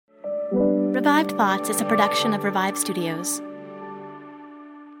Revived Thoughts is a production of Revive Studios.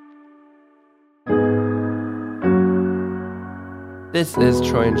 This is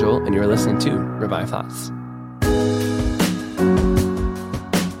Troy and Joel, and you're listening to Revive Thoughts.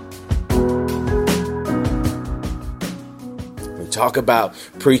 We talk about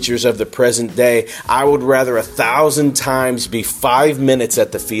preachers of the present day. I would rather 1,000 times be 5 minutes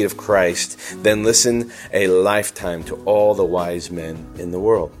at the feet of Christ than listen a lifetime to all the wise men in the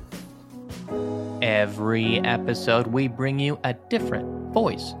world. Every episode, we bring you a different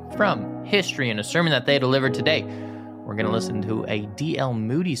voice from history and a sermon that they delivered today. We're going to listen to a D.L.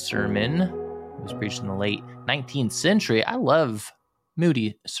 Moody sermon. It was preached in the late 19th century. I love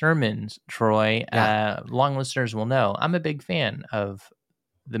Moody sermons, Troy. Yeah. Long listeners will know I'm a big fan of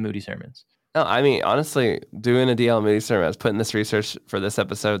the Moody sermons. No, I mean, honestly, doing a D.L. Moody sermon, I was putting this research for this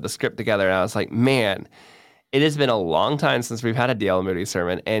episode, the script together, and I was like, man, it has been a long time since we've had a D.L. Moody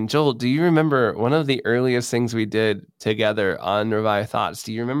sermon. And Joel, do you remember one of the earliest things we did together on Revive Thoughts?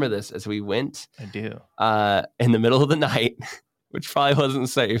 Do you remember this as we went? I do. In the middle of the night, which probably wasn't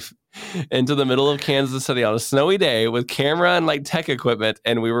safe, into the middle of Kansas City on a snowy day with camera and like tech equipment.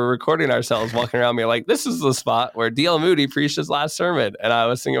 And we were recording ourselves walking around me like, this is the spot where D.L. Moody preached his last sermon. And I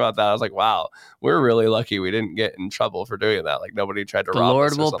was thinking about that. I was like, wow, we're really lucky we didn't get in trouble for doing that. Like nobody tried to rob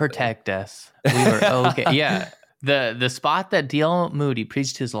us. The Lord will protect us. We were okay. Yeah. The spot that D.L. Moody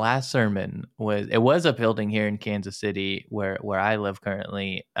preached his last sermon was a building here in Kansas City where I live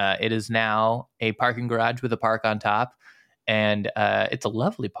currently. It is now a parking garage with a park on top, and it's a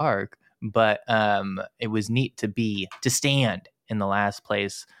lovely park. But it was neat to stand in the last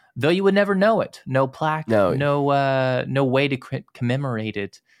place, though you would never know it. No plaque, no way to commemorate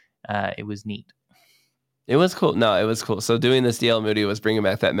it. It was neat. It was cool. No, it was cool. So doing this D.L. Moody was bringing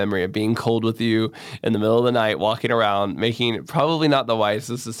back that memory of being cold with you in the middle of the night, walking around, making probably not the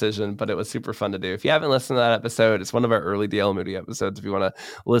wisest decision, but it was super fun to do. If you haven't listened to that episode, it's one of our early D.L. Moody episodes. If you want to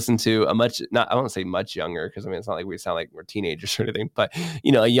listen to I won't say much younger, because I mean, it's not like we sound like we're teenagers or anything, but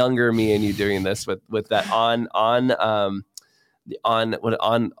a younger me and you doing this with that on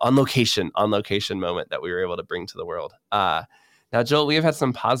location moment that we were able to bring to the world. Now, Joel, we have had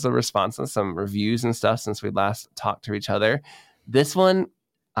some positive responses, some reviews and stuff since we last talked to each other. This one,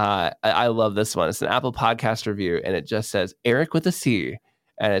 I love this one. It's an Apple Podcast review, and it just says Eric with a C,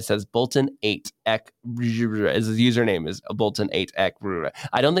 and it says Bolton 8 Ek. His username is Bolton 8 Ek.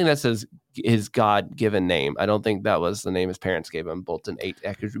 I don't think that's his God-given name. I don't think that was the name his parents gave him, Bolton 8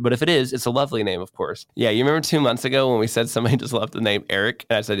 Ek. But if it is, it's a lovely name, of course. Yeah, you remember 2 months ago when we said somebody just left the name Eric?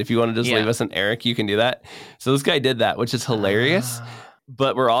 And I said, if you want to just leave us an Eric, you can do that. So this guy did that, which is hilarious.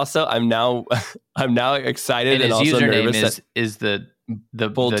 But we're also, I'm now excited and also nervous. Is the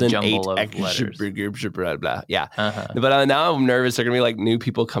Bolton jumble 8 of letters. Blah, blah. Yeah. But now I'm nervous. There are going to be like new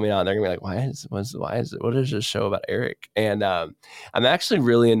people coming on. They're going to be like, what is this show about Eric? And I'm actually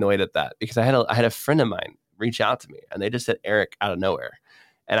really annoyed at that, because I had a friend of mine reach out to me and they just said Eric out of nowhere.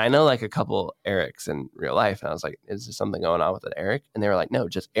 And I know like a couple Erics in real life. And I was like, is there something going on with an Eric? And they were like, no,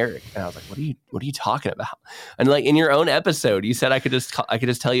 just Eric. And I was like, what are you talking about? And like in your own episode, you said I could just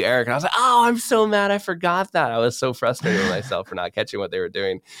tell you Eric. And I was like, oh, I'm so mad. I forgot that. I was so frustrated with myself for not catching what they were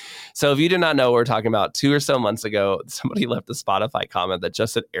doing. So if you did not know what we're talking about, 2 or so months ago, somebody left a Spotify comment that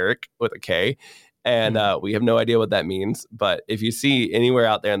just said Eric with a K. And we have no idea what that means. But if you see anywhere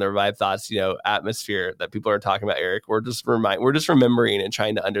out there in the Revive Thoughts, atmosphere that people are talking about Eric, we're just remembering and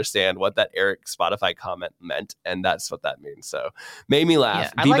trying to understand what that Eric Spotify comment meant. And that's what that means. So made me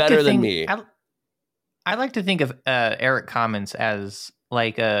laugh. Yeah, Be better than me. I like to think of Eric comments as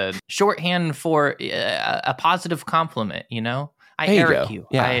like a shorthand for a positive compliment, I Eric you.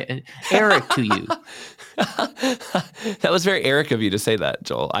 Yeah. I Eric to you. That was very Eric of you to say that,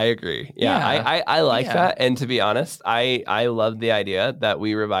 Joel. I agree. Yeah. I like that. And to be honest, I love the idea that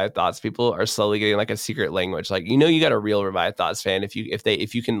we Revive Thoughts people are slowly getting like a secret language. Like, you got a real Revive Thoughts fan if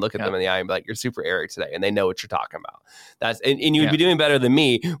you can look at them in the eye and be like, you're super Eric today, and they know what you're talking about. And you would be doing better than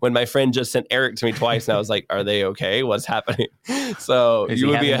me when my friend just sent Eric to me twice and I was like, are they okay? What's happening? So you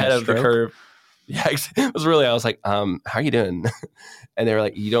would be ahead of the curve. Yeah, it was really, I was like, how are you doing? And they were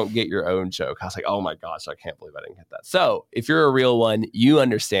like, you don't get your own joke. I was like, oh my gosh, I can't believe I didn't get that. So if you're a real one, you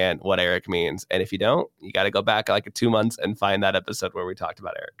understand what Eric means. And if you don't, you got to go back like 2 months and find that episode where we talked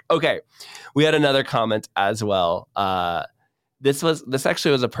about Eric. Okay. We had another comment as well. This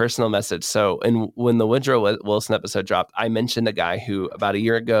actually was a personal message. So when the Woodrow Wilson episode dropped, I mentioned a guy who about a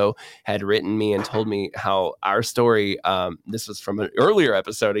year ago had written me and told me how our story, this was from an earlier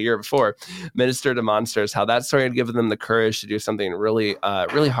episode a year before, Minister to Monsters, how that story had given them the courage to do something really,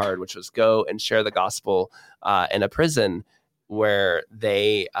 really hard, which was go and share the gospel in a prison where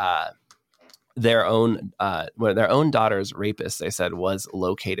they where their own daughter's rapist, they said, was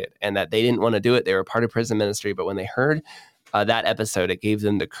located, and that they didn't want to do it. They were part of prison ministry, but when they heard that episode, it gave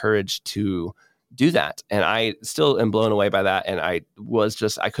them the courage to do that. And I still am blown away by that. And I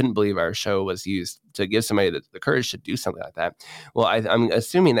couldn't believe our show was used to give somebody the courage to do something like that. Well, I'm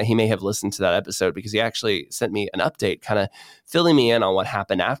assuming that he may have listened to that episode, because he actually sent me an update kind of filling me in on what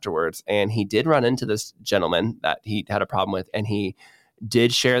happened afterwards. And he did run into this gentleman that he had a problem with, and he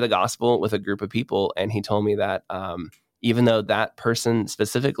did share the gospel with a group of people. And he told me that even though that person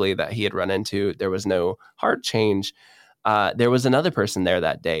specifically that he had run into, there was no heart change, there was another person there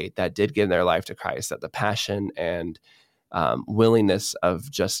that day that did give their life to Christ, that the passion and willingness of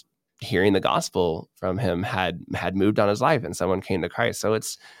just hearing the gospel from him had moved on his life, and someone came to Christ. So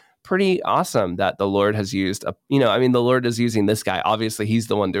it's pretty awesome that the Lord has used, the Lord is using this guy. Obviously, he's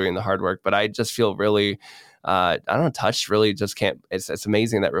the one doing the hard work, but I just feel really, touched, really just can't. It's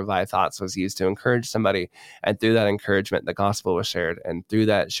amazing that Revive Thoughts was used to encourage somebody. And through that encouragement, the gospel was shared. And through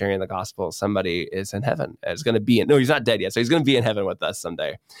that sharing the gospel, somebody is in heaven. Is going to be no, he's not dead yet. So he's going to be in heaven with us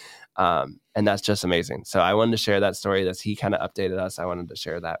someday. And that's just amazing. So I wanted to share that story that he kind of updated us. I wanted to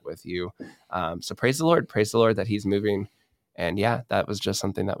share that with you. So praise the Lord that he's moving. And yeah, that was just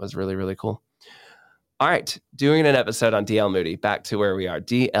something that was really, really cool. All right, doing an episode on D.L. Moody. Back to where we are.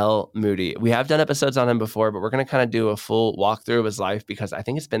 D.L. Moody. We have done episodes on him before, but we're going to kind of do a full walkthrough of his life, because I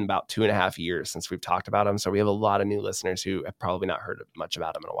think it's been about 2.5 years since we've talked about him. So we have a lot of new listeners who have probably not heard much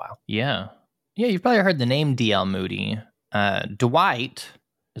about him in a while. Yeah, you've probably heard the name D.L. Moody. Dwight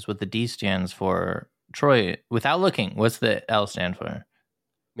is what the D stands for. Troy, without looking, what's the L stand for?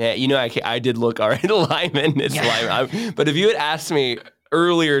 Yeah, I did look all right. Lyman. It's Lyman. But if you had asked me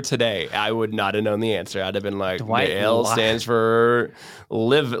earlier today, I would not have known the answer. I'd have been like, Dwight the L stands for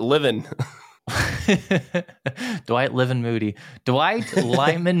living. Dwight Livin Moody. Dwight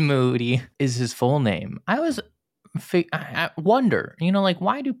Lyman Moody is his full name. I wonder,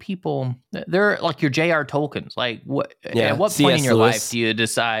 why do people, they're like your J.R. Tolkien's, like what? At what point in your life do you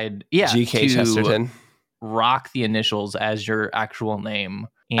decide, G.K. Chesterton, rock the initials as your actual name?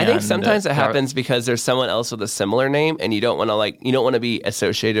 I think sometimes it happens because there's someone else with a similar name, and you don't want to be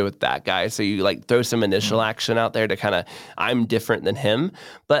associated with that guy. So you throw some initial action out there to kind of, I'm different than him.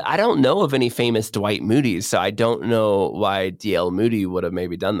 But I don't know of any famous Dwight Moody's, so I don't know why D.L. Moody would have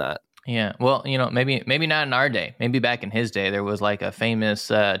maybe done that. Yeah, well, maybe not in our day. Maybe back in his day, there was like a famous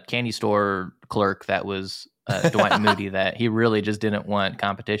candy store clerk that was Dwight Moody that he really just didn't want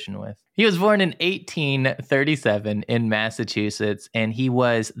competition with. He was born in 1837 in Massachusetts, and he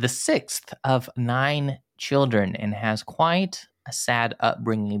was the sixth of 9 children and has quite a sad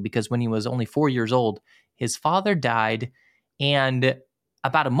upbringing, because when he was only 4 years old, his father died, and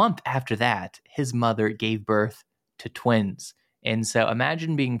about a month after that, his mother gave birth to twins. And so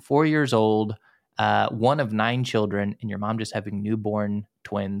imagine being 4 years old, one of 9 children, and your mom just having newborn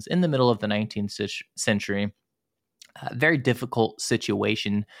twins in the middle of the 19th century. Very difficult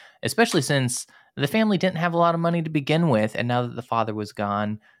situation, especially since the family didn't have a lot of money to begin with. And now that the father was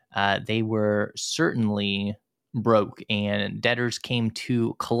gone, they were certainly broke, and debtors came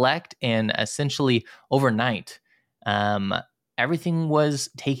to collect, and essentially overnight, everything was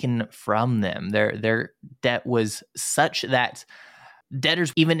taken from them. Their debt was such that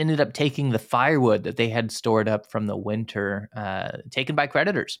debtors even ended up taking the firewood that they had stored up from the winter, taken by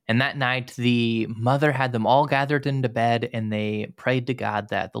creditors. And that night, the mother had them all gathered into bed, and they prayed to God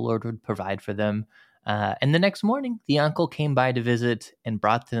that the Lord would provide for them. And the next morning, the uncle came by to visit and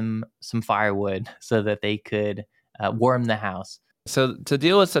brought them some firewood so that they could warm the house. So to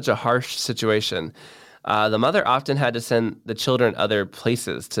deal with such a harsh situation, the mother often had to send the children other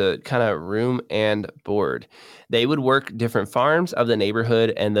places to kind of room and board. They would work different farms of the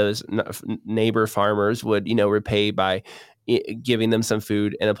neighborhood, and those neighbor farmers would, repay by giving them some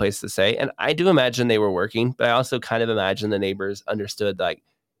food and a place to stay. And I do imagine they were working, but I also kind of imagine the neighbors understood, like,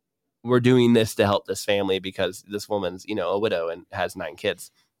 we're doing this to help this family because this woman's, a widow and has 9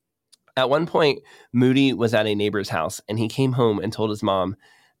 kids. At one point, Moody was at a neighbor's house, and he came home and told his mom,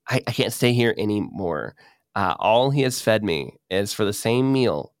 I can't stay here anymore. All he has fed me is for the same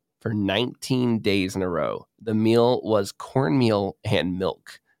meal for 19 days in a row. The meal was cornmeal and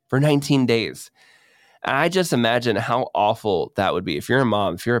milk for 19 days. And I just imagine how awful that would be. If you're a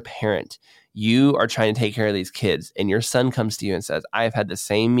mom, if you're a parent, you are trying to take care of these kids, and your son comes to you and says, I've had the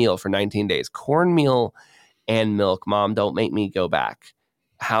same meal for 19 days, cornmeal and milk. Mom, don't make me go back.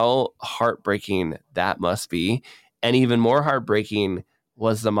 How heartbreaking that must be. And even more heartbreaking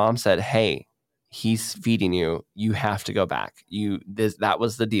was the mom said, hey, he's feeding you, you have to go back. That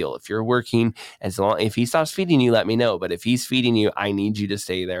was the deal. If you're working, if he stops feeding you, let me know. But if he's feeding you, I need you to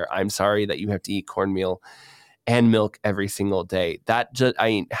stay there. I'm sorry that you have to eat cornmeal and milk every single day.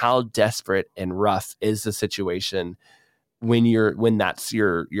 How desperate and rough is the situation when that's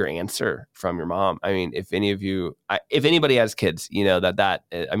your answer from your mom? I mean, if anybody has kids,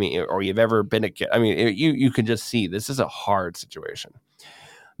 or you've ever been a kid, I mean, you can just see this is a hard situation.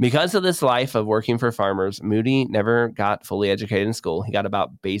 Because of this life of working for farmers, Moody never got fully educated in school. He got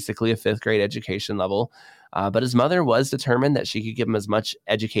about basically a 5th grade education level. But his mother was determined that she could give him as much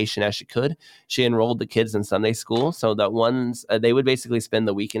education as she could. She enrolled the kids in Sunday school so that they would basically spend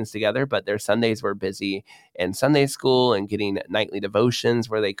the weekends together, but their Sundays were busy in Sunday school and getting nightly devotions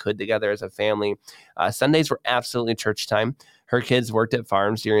where they could together as a family. Sundays were absolutely church time. Her kids worked at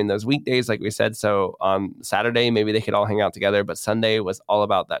farms during those weekdays, like we said. So on Saturday, maybe they could all hang out together, but Sunday was all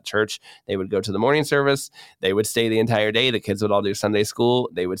about that church. They would go to the morning service. They would stay the entire day. The kids would all do Sunday school.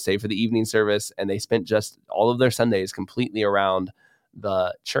 They would stay for the evening service, and they spent just all of their Sundays completely around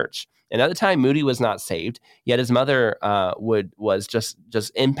the church. And at the time, Moody was not saved, yet his mother was just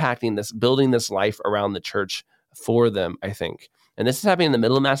impacting this, building this life around the church for them, I think. And this is happening in the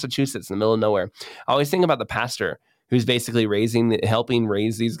middle of Massachusetts, in the middle of nowhere. I always think about the pastor who's basically helping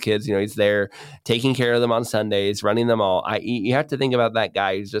raise these kids. He's there taking care of them on Sundays, running them all. You have to think about that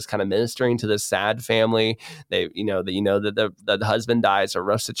guy who's just kind of ministering to this sad family. That the husband dies, a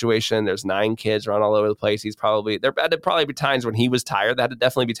rough situation. There's 9 kids run all over the place. There had to probably be times when he was tired. There had to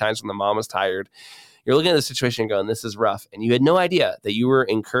definitely be times when the mom was tired. You're looking at the situation and going, this is rough. And you had no idea that you were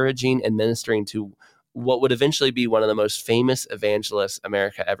encouraging and ministering to what would eventually be one of the most famous evangelists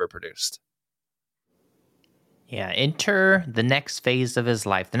America ever produced. Yeah, enter the next phase of his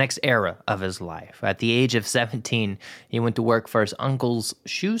life, the next era of his life. At the age of 17, he went to work for his uncle's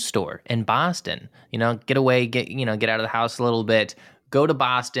shoe store in Boston. Get away, get out of the house a little bit, go to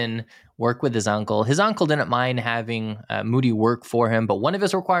Boston, work with his uncle. His uncle didn't mind having Moody work for him, but one of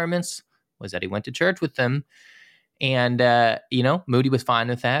his requirements was that he went to church with them. And, Moody was fine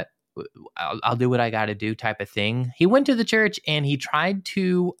with that. I'll do what I got to do type of thing. He went to the church and he tried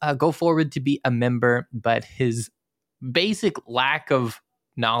to go forward to be a member, but his basic lack of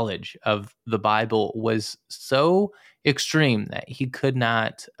knowledge of the Bible was so extreme that he could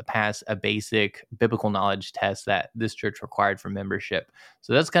not pass a basic biblical knowledge test that this church required for membership.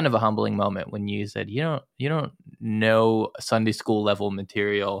 So that's kind of a humbling moment when you said, you don't know Sunday school level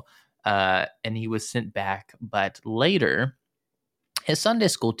material, and he was sent back. But later, his Sunday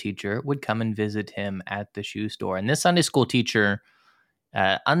school teacher would come and visit him at the shoe store. And this Sunday school teacher,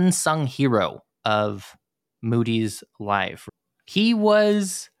 unsung hero of Moody's life, he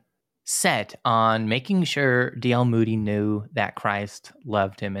was set on making sure D.L. Moody knew that Christ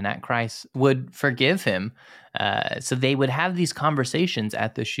loved him and that Christ would forgive him. So they would have these conversations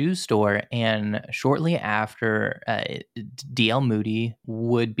at the shoe store, and shortly after, D.L. Moody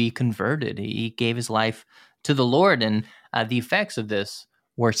would be converted. He gave his life to the Lord, and the effects of this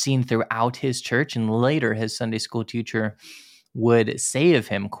were seen throughout his church, and later his Sunday school teacher would say of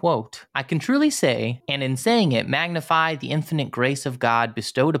him, quote, "I can truly say, and in saying it, magnify the infinite grace of God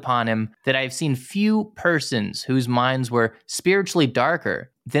bestowed upon him, that I have seen few persons whose minds were spiritually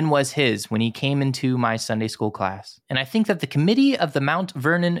darker than was his when he came into my Sunday school class. And I think that the committee of the Mount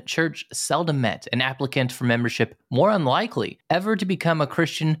Vernon Church seldom met an applicant for membership more unlikely ever to become a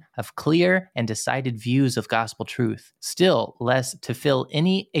Christian of clear and decided views of gospel truth, still less to fill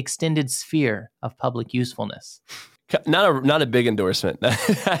any extended sphere of public usefulness." Not a big endorsement.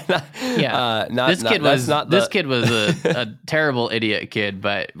 Yeah, this kid was a terrible idiot kid,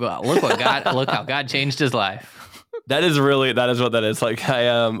 but look how God changed his life. That is what that is. Like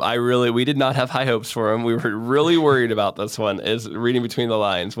we did not have high hopes for him. We were really worried about this one, is reading between the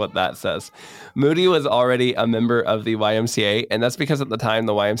lines what that says. Moody was already a member of the YMCA, and that's because at the time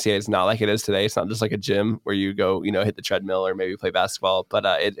the YMCA is not like it is today. It's not just like a gym where you go, hit the treadmill or maybe play basketball, but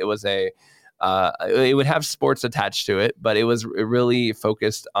it was it would have sports attached to it, but it was really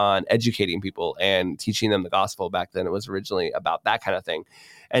focused on educating people and teaching them the gospel. Back then, it was originally about that kind of thing.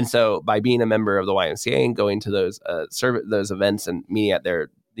 And so by being a member of the YMCA and going to those events and meeting at their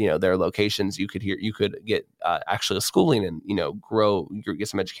locations, you could get actual schooling and, get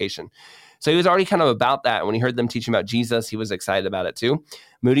some education. So he was already kind of about that. When he heard them teaching about Jesus, he was excited about it too.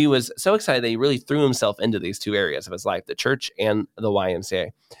 Moody was so excited that he really threw himself into these two areas of his life, the church and the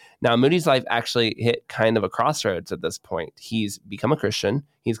YMCA. Now, Moody's life actually hit kind of a crossroads at this point. He's become a Christian.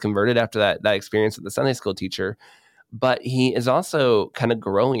 He's converted after that experience with the Sunday school teacher, but he is also kind of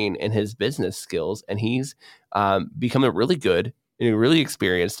growing in his business skills, and he's becoming really good and a really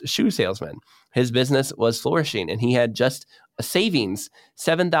experienced shoe salesman. His business was flourishing, and he had just a savings,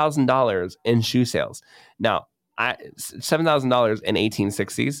 $7,000 in shoe sales. Now, $7,000 in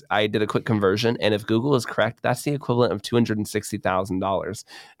 1860s, I did a quick conversion, and if Google is correct, that's the equivalent of $260,000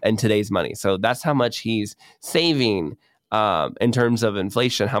 in today's money. So that's how much he's saving in terms of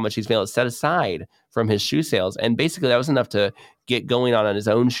inflation, how much he's been able to set aside from his shoe sales. And basically that was enough to get going on his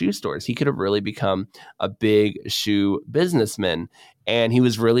own shoe stores. He could have really become a big shoe businessman. And he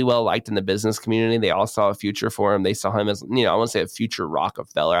was really well liked in the business community. They all saw a future for him. They saw him as, I want to say a future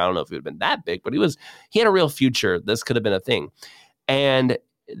Rockefeller. I don't know if he would have been that big, but he had a real future. This could have been a thing. And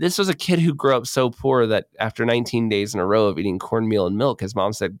this was a kid who grew up so poor that after 19 days in a row of eating cornmeal and milk, his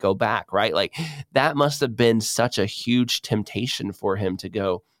mom said, go back, right? Like that must have been such a huge temptation for him to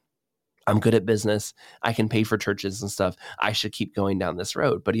go, I'm good at business. I can pay for churches and stuff. I should keep going down this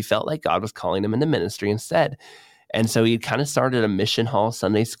road. But he felt like God was calling him into ministry instead. And so he kind of started a mission hall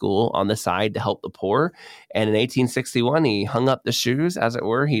Sunday school on the side to help the poor. And in 1861, he hung up the shoes, as it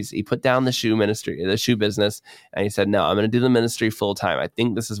were. He put down the shoe ministry, the shoe business, and he said, no, I'm going to do the ministry full time. I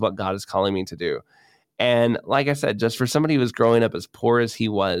think this is what God is calling me to do. And like I said, just for somebody who was growing up as poor as he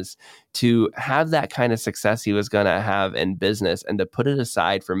was, to have that kind of success he was going to have in business and to put it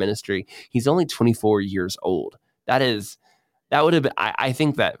aside for ministry, he's only 24 years old. That would have been, I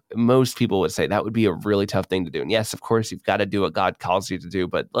think that most people would say that would be a really tough thing to do. And yes, of course, you've got to do what God calls you to do,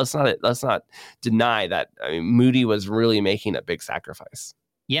 but let's not deny that. I mean, Moody was really making a big sacrifice.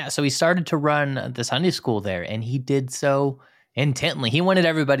 Yeah, so he started to run the Sunday school there, and he did so intently. He wanted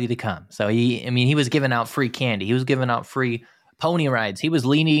everybody to come. So he was giving out free candy. He was giving out free pony rides. He was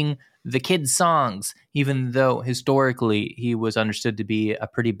leading the kids' songs, even though historically he was understood to be a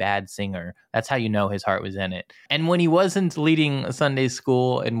pretty bad singer. That's how you know his heart was in it. And when he wasn't leading Sunday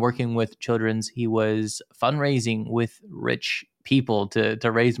school and working with children's, he was fundraising with rich people to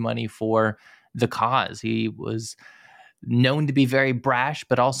raise money for the cause. He was known to be very brash,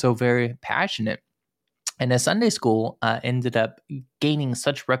 but also very passionate. And his Sunday school ended up gaining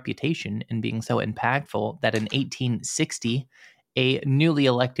such reputation and being so impactful that in 1860, a newly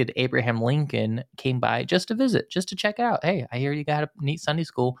elected Abraham Lincoln came by just to visit, just to check it out. Hey, I hear you got a neat Sunday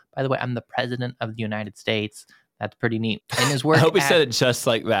school. By the way, I'm the president of the United States. That's pretty neat. And his work I hope he said it just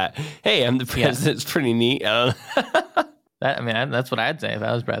like that. Hey, I'm the president. Yeah. It's pretty neat. That's what I'd say if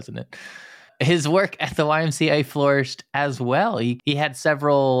I was president. His work at the YMCA flourished as well. He had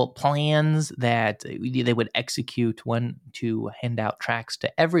several plans that they would execute, one to hand out tracts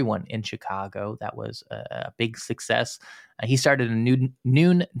to everyone in Chicago. That was a big success. He started a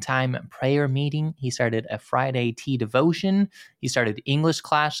noontime prayer meeting. He started a Friday tea devotion. He started English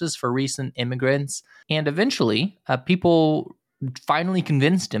classes for recent immigrants. And eventually, people finally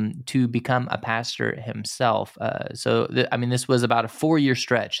convinced him to become a pastor himself. This was about a 4-year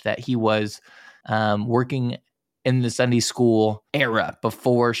stretch that he was working in the Sunday school era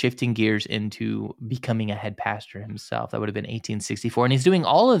before shifting gears into becoming a head pastor himself. That would have been 1864. And he's doing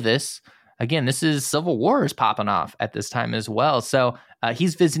all of this. Again, this is Civil War is popping off at this time as well. So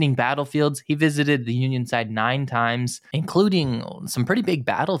he's visiting battlefields. He visited the Union side 9 times, including some pretty big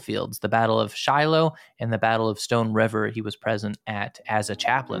battlefields, the Battle of Shiloh and the Battle of Stone River. He was present at as a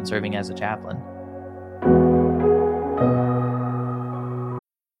chaplain, serving as a chaplain.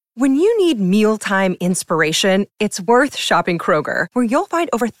 When you need mealtime inspiration, it's worth shopping Kroger, where you'll find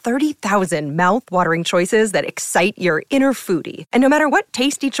over 30,000 mouth-watering choices that excite your inner foodie. And no matter what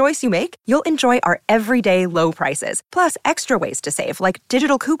tasty choice you make, you'll enjoy our everyday low prices, plus extra ways to save, like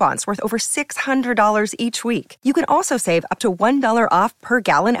digital coupons worth over $600 each week. You can also save up to $1 off per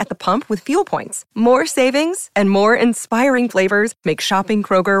gallon at the pump with fuel points. More savings and more inspiring flavors make shopping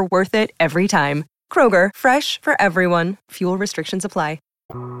Kroger worth it every time. Kroger, fresh for everyone. Fuel restrictions apply.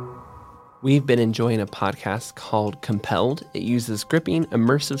 We've been enjoying a podcast called Compelled. It uses gripping,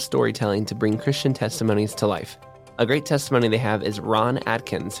 immersive storytelling to bring Christian testimonies to life. A great testimony they have is Ron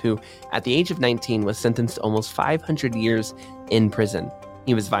Atkins, who, at the age of 19, was sentenced to almost 500 years in prison.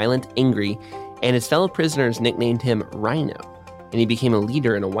 He was violent, angry, and his fellow prisoners nicknamed him Rhino, and he became a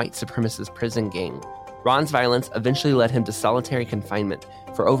leader in a white supremacist prison gang. Ron's violence eventually led him to solitary confinement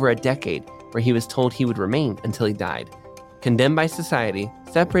for over a decade, where he was told he would remain until he died. Condemned by society,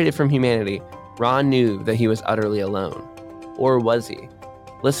 separated from humanity, Ron knew that he was utterly alone. Or was he?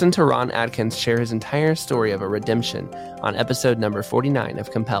 Listen to Ron Atkins share his entire story of a redemption on episode number 49 of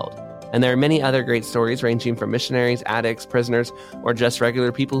Compelled. And there are many other great stories ranging from missionaries, addicts, prisoners, or just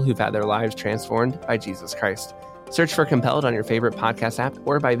regular people who've had their lives transformed by Jesus Christ. Search for Compelled on your favorite podcast app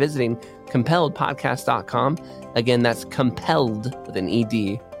or by visiting compelledpodcast.com. Again, that's compelled with an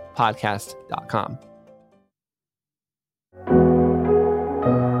ED, podcast.com.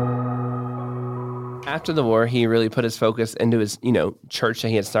 After the war, he really put his focus into his, church that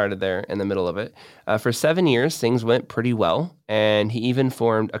he had started there in the middle of it. For 7 years, things went pretty well, and he even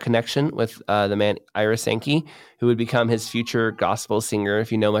formed a connection with the man Ira Sankey, who would become his future gospel singer.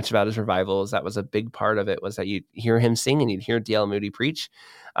 If you know much about his revivals, that was a big part of it, was that you'd hear him sing and you'd hear D.L. Moody preach,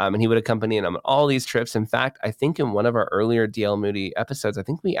 and he would accompany him on all these trips. In fact, I think in one of our earlier D.L. Moody episodes, I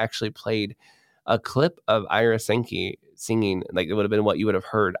think we actually played a clip of Ira Sankey singing. Like, it would have been what you would have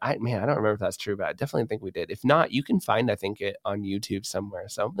heard. I don't remember if that's true, but I definitely think we did. If not, you can find, I think, it on YouTube somewhere.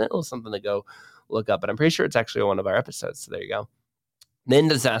 So that was something to go look up, but I'm pretty sure it's actually one of our episodes. So there you go. Then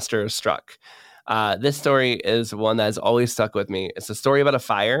disaster struck. This story is one that has always stuck with me. It's a story about a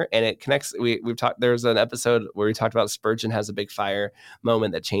fire, and it connects. We've talked. There's an episode where we talked about Spurgeon has a big fire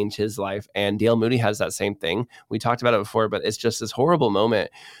moment that changed his life, and D.L. Moody has that same thing. We talked about it before, but it's just this horrible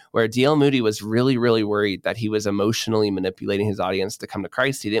moment where D.L. Moody was really, really worried that he was emotionally manipulating his audience to come to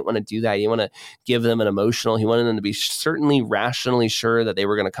Christ. He didn't want to do that. He didn't want to give them an emotional. He wanted them to be certainly rationally sure that they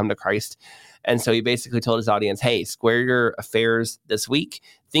were going to come to Christ. And so he basically told his audience, hey, square your affairs this week,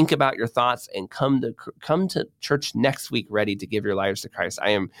 think about your thoughts, and come to church next week ready to give your lives to Christ.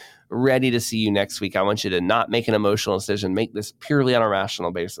 I am ready to see you next week. I want you to not make an emotional decision. Make this purely on a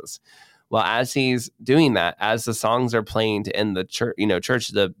rational basis. Well, as he's doing that, as the songs are playing to end the church,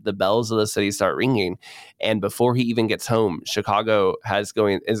 the bells of the city start ringing. And before he even gets home, Chicago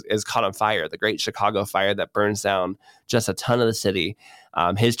is caught on fire, the great Chicago fire that burns down just a ton of the city.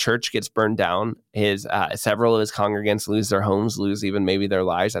 His church gets burned down. Several of his congregants lose their homes, lose even maybe their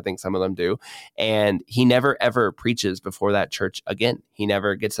lives. I think some of them do. And he never, ever preaches before that church again. He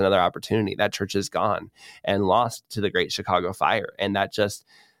never gets another opportunity. That church is gone and lost to the great Chicago fire. And that just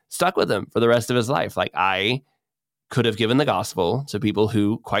stuck with him for the rest of his life. Like, I could have given the gospel to people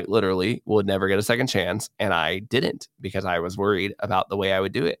who quite literally would never get a second chance. And I didn't, because I was worried about the way I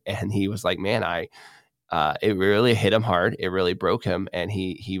would do it. And he was like, man, it really hit him hard. It really broke him. And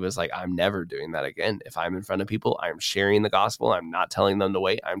he was like, I'm never doing that again. If I'm in front of people, I'm sharing the gospel. I'm not telling them to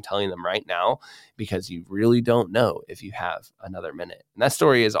wait. I'm telling them right now, because you really don't know if you have another minute. And that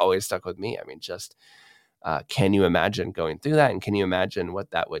story has always stuck with me. I mean, just can you imagine going through that? And can you imagine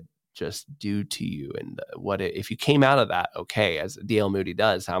what that would just do to you? And if you came out of that okay, as D.L. Moody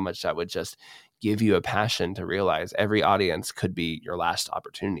does, how much that would just give you a passion to realize every audience could be your last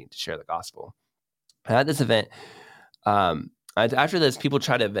opportunity to share the gospel. At this event, after this, people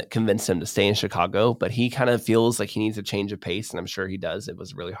try to convince him to stay in Chicago, but he kind of feels like he needs a change of pace, and I'm sure he does. It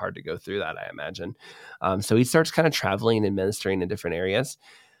was really hard to go through that, I imagine. So he starts kind of traveling and ministering in different areas.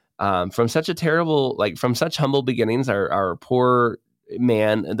 From such humble beginnings, our poor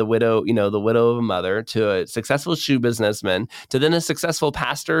man, the widow of a mother, to a successful shoe businessman, to then a successful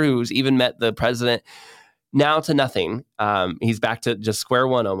pastor who's even met the president, now to nothing. He's back to just square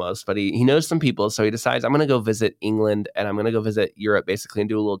one almost, but he knows some people. So he decides, I'm going to go visit England, and I'm going to go visit Europe basically and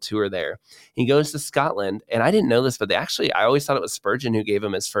do a little tour there. He goes to Scotland, and I didn't know this, but I always thought it was Spurgeon who gave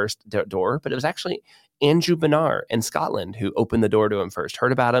him his first door, but it was actually Andrew Bonar in Scotland who opened the door to him first,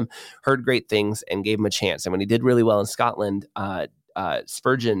 heard about him, heard great things, and gave him a chance. And when he did really well in Scotland,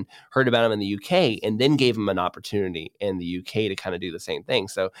 Spurgeon heard about him in the UK and then gave him an opportunity in the UK to kind of do the same thing.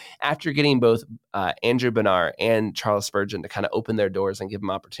 So after getting both Andrew Bonar and Charles Spurgeon to kind of open their doors and give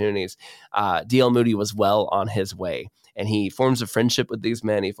him opportunities, D.L. Moody was well on his way. And he forms a friendship with these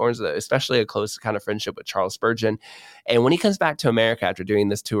men. He forms especially a close kind of friendship with Charles Spurgeon. And when he comes back to America after doing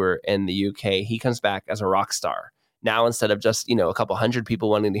this tour in the UK, he comes back as a rock star. Now, instead of just, a couple hundred people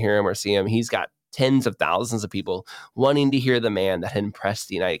wanting to hear him or see him, he's got tens of thousands of people wanting to hear the man that had impressed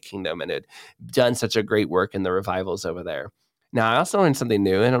the United Kingdom and had done such a great work in the revivals over there. Now, I also learned something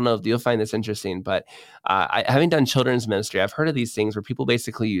new. I don't know if you'll find this interesting, but having done children's ministry, I've heard of these things where people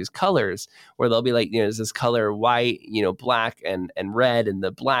basically use colors, where they'll be like, there's this color white, black and red, and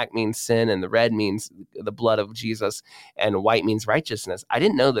the black means sin and the red means the blood of Jesus and white means righteousness. I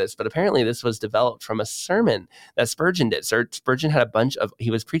didn't know this, but apparently this was developed from a sermon that Spurgeon did. Spurgeon had he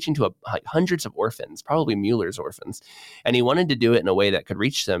was preaching to hundreds of orphans, probably Mueller's orphans, and he wanted to do it in a way that could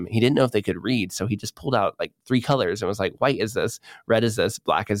reach them. He didn't know if they could read, so he just pulled out like 3 colors and was like, white is this, red is this,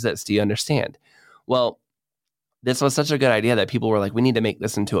 black is this. Do you understand? Well, this was such a good idea that people were like, we need to make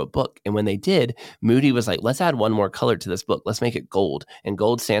this into a book. And when they did, Moody was like, let's add one more color to this book. Let's make it gold. And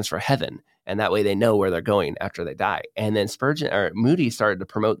gold stands for heaven. And that way they know where they're going after they die. And then Moody started to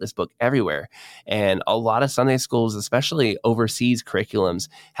promote this book everywhere. And a lot of Sunday schools, especially overseas curriculums,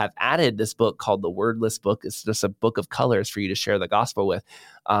 have added this book called the Wordless Book. It's just a book of colors for you to share the gospel with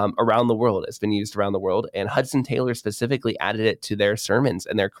around the world. It's been used around the world. And Hudson Taylor specifically added it to their sermons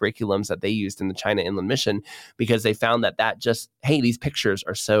and their curriculums that they used in the China Inland Mission, because they found that just, hey, these pictures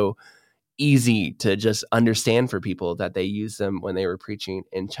are so easy to just understand for people that they used them when they were preaching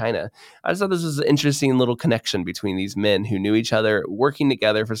in China. I just thought this was an interesting little connection between these men who knew each other, working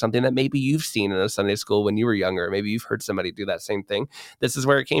together for something that maybe you've seen in a Sunday school when you were younger. Maybe you've heard somebody do that same thing. This is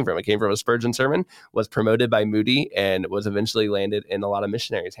where it came from. It came from a Spurgeon sermon, was promoted by Moody, and was eventually landed in a lot of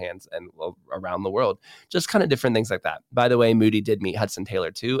missionaries' hands and around the world. Just kind of different things like that. By the way, Moody did meet Hudson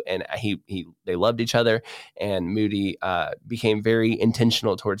Taylor too, and they loved each other, and Moody became very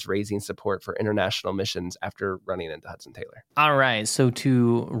intentional towards raising support for international missions after running into Hudson Taylor. All right, so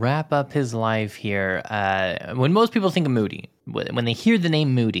to wrap up his life here, when most people think of Moody, when they hear the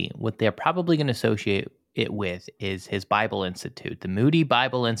name Moody, what they're probably going to associate it with is his Bible Institute, the Moody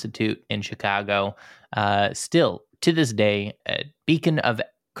Bible Institute in Chicago. Still, to this day, a beacon of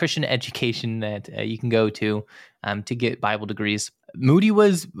Christian education that you can go to get Bible degrees. Moody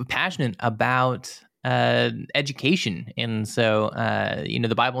was passionate about education, and so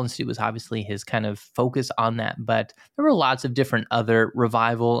the Bible Institute was obviously his kind of focus on that, but there were lots of different other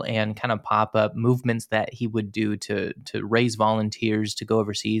revival and kind of pop-up movements that he would do to raise volunteers to go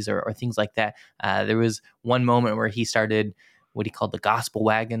overseas or things like that. There was one moment where he started what he called the gospel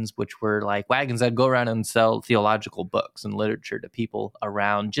wagons, which were like wagons that go around and sell theological books and literature to people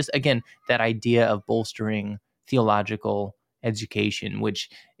around. Just again, that idea of bolstering theological education, which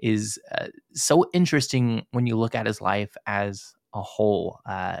is so interesting when you look at his life as a whole.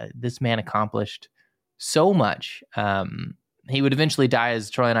 This man accomplished so much. He would eventually die, as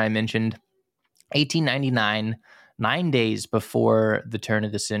Troy and I mentioned, 1899, 9 days before the turn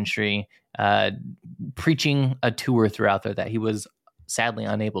of the century, preaching a tour throughout there that he was sadly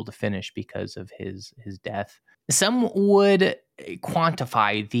unable to finish because of his death. Some would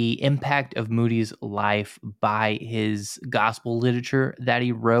quantify the impact of Moody's life by his gospel literature that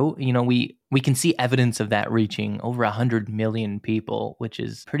he wrote. We can see evidence of that reaching over 100 million people, which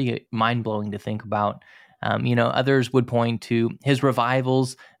is pretty mind-blowing to think about. Others would point to his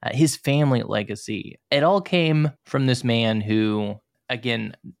revivals, his family legacy. It all came from this man who,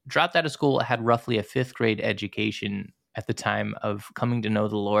 again, dropped out of school, had roughly a fifth grade education at the time of coming to know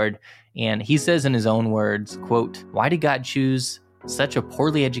the Lord. And he says in his own words, quote, "Why did God choose such a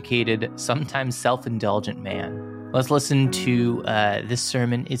poorly educated, sometimes self-indulgent man?" Let's listen to this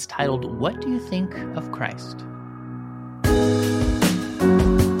sermon. It's titled, "What Do You Think of Christ?"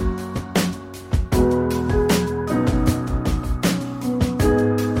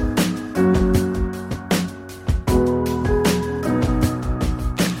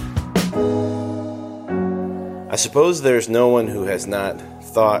 I suppose there's no one who has not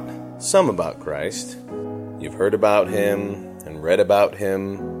thought some about Christ. You've heard about him and read about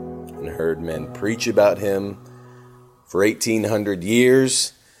him and heard men preach about him. For 1800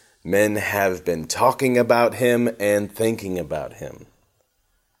 years, men have been talking about him and thinking about him.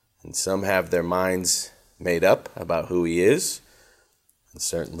 And some have their minds made up about who he is, and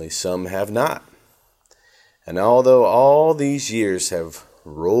certainly some have not. And although all these years have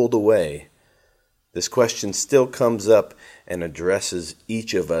rolled away, this question still comes up and addresses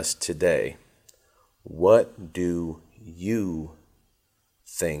each of us today. What do you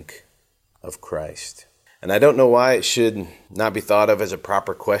think of Christ? And I don't know why it should not be thought of as a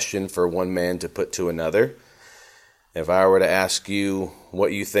proper question for one man to put to another. If I were to ask you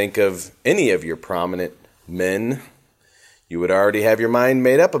what you think of any of your prominent men, you would already have your mind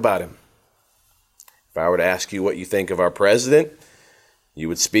made up about him. If I were to ask you what you think of our president, you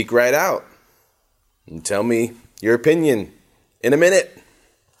would speak right out and tell me your opinion in a minute.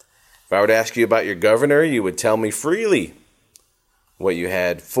 If I were to ask you about your governor, you would tell me freely what you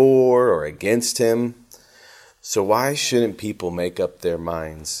had for or against him. So why shouldn't people make up their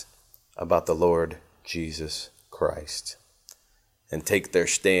minds about the Lord Jesus Christ and take their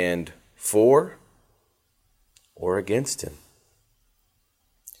stand for or against him?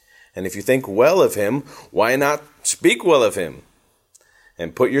 And if you think well of him, why not speak well of him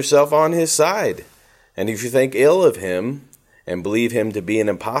and put yourself on his side? And if you think ill of him and believe him to be an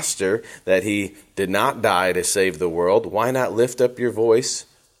impostor, that he did not die to save the world, why not lift up your voice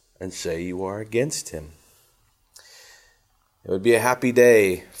and say you are against him? It would be a happy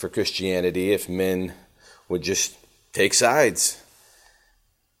day for Christianity if men would just take sides.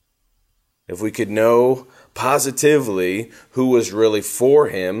 If we could know positively who was really for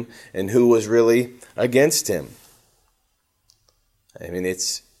him and who was really against him. I mean,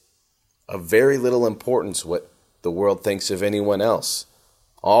 it's of very little importance what the world thinks of anyone else.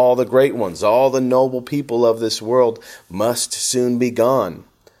 All the great ones, all the noble people of this world must soon be gone.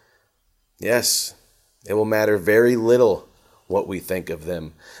 Yes, it will matter very little what we think of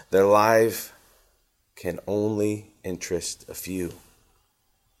them. Their life can only interest a few.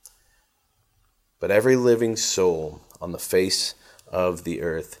 But every living soul on the face of the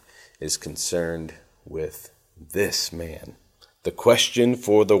earth is concerned with this man. The question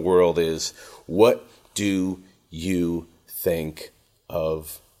for the world is, what do you think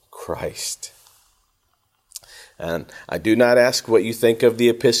of Christ? And I do not ask what you think of the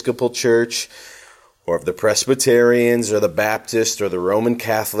Episcopal Church or of the Presbyterians or the Baptists or the Roman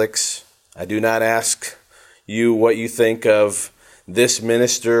Catholics. I do not ask you what you think of this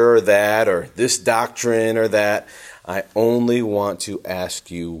minister or this doctrine or that. I only want to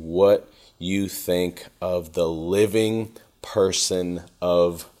ask you what you think of the living person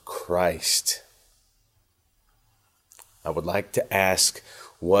of Christ. I would like to ask,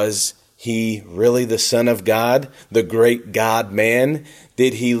 was he really the Son of God, the great God-man?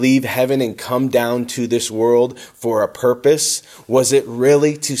 Did he leave heaven and come down to this world for a purpose? Was it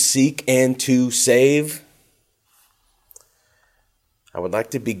really to seek and to save? I would like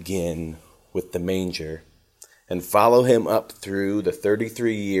to begin with the manger and follow him up through the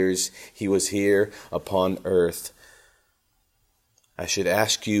 33 years he was here upon earth. I should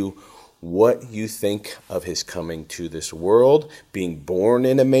ask you what you think of his coming to this world, being born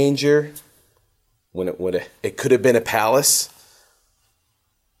in a manger, when it could have been a palace.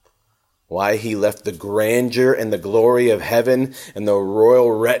 Why he left the grandeur and the glory of heaven and the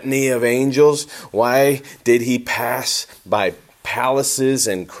royal retinue of angels. Why did he pass by palaces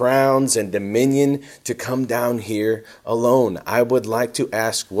and crowns and dominion to come down here alone? I would like to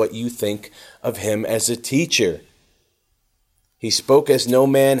ask what you think of him as a teacher. He spoke as no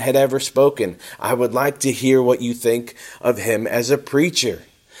man had ever spoken. I would like to hear what you think of him as a preacher.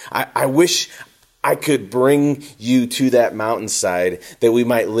 I wish I could bring you to that mountainside that we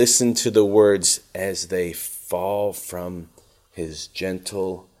might listen to the words as they fall from his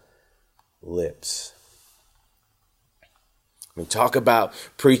gentle lips. Talk about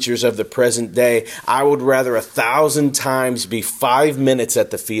preachers of the present day. I would rather 1,000 times be 5 minutes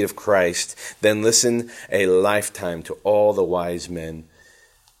at the feet of Christ than listen a lifetime to all the wise men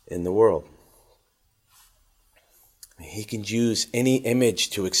in the world. He can use any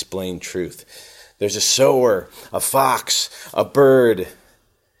image to explain truth. There's a sower, a fox, a bird,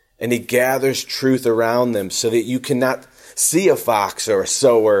 and he gathers truth around them so that you cannot see a fox or a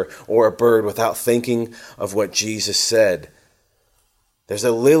sower or a bird without thinking of what Jesus said. There's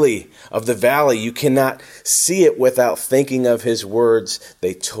a lily of the valley. You cannot see it without thinking of his words.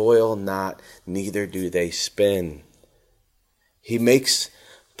 They toil not, neither do they spin. He makes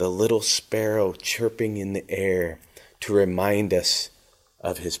the little sparrow chirping in the air to remind us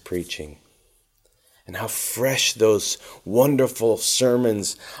of his preaching. And how fresh those wonderful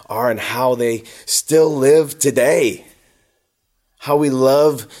sermons are and how they still live today. How we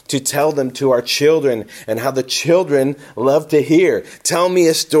love to tell them to our children and how the children love to hear. Tell me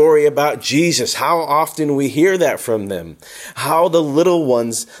a story about Jesus. How often we hear that from them. How the little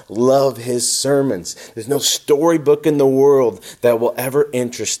ones love his sermons. There's no storybook in the world that will ever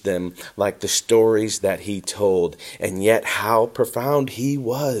interest them like the stories that he told. And yet how profound he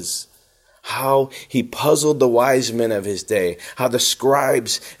was. How he puzzled the wise men of his day. How the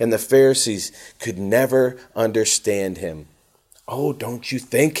scribes and the Pharisees could never understand him. Oh, don't you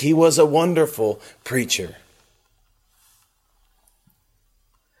think he was a wonderful preacher?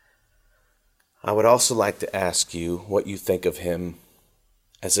 I would also like to ask you what you think of him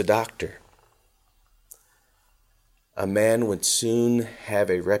as a doctor. A man would soon have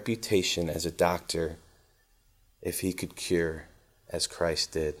a reputation as a doctor if he could cure as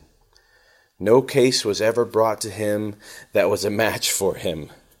Christ did. No case was ever brought to him that was a match for him.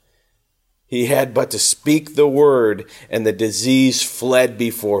 He had but to speak the word, and the disease fled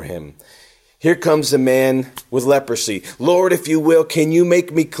before him. Here comes a man with leprosy. Lord, if you will, can you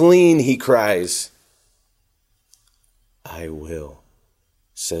make me clean? He cries. I will,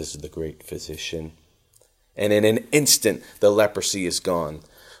 says the great physician. And in an instant, the leprosy is gone.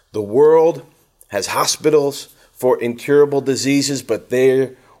 The world has hospitals for incurable diseases, but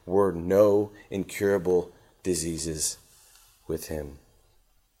there were no incurable diseases with him.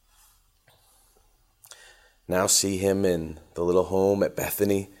 Now see him in the little home at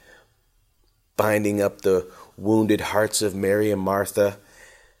Bethany, binding up the wounded hearts of Mary and Martha,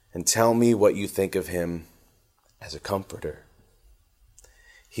 and tell me what you think of him as a comforter.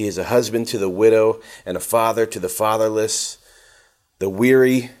 He is a husband to the widow and a father to the fatherless. The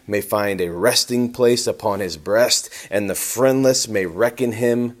weary may find a resting place upon his breast, and the friendless may reckon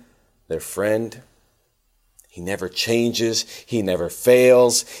him their friend. He never changes. He never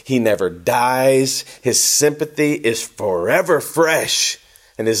fails. He never dies. His sympathy is forever fresh,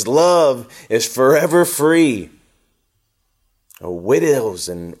 and his love is forever free. O widows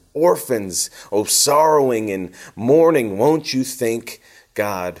and orphans, O sorrowing and mourning, won't you thank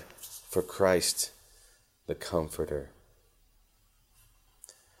God for Christ the Comforter?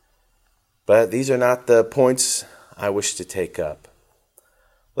 But these are not the points I wish to take up.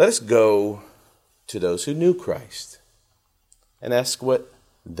 Let us go to those who knew Christ and ask what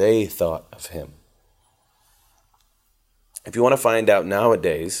they thought of him. If you want to find out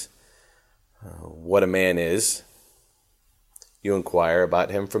nowadays what a man is, you inquire about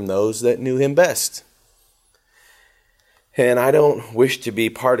him from those that knew him best. And I don't wish to be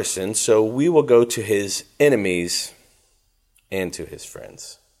partisan, so we will go to his enemies and to his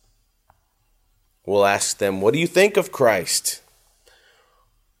friends. We'll ask them, what do you think of Christ?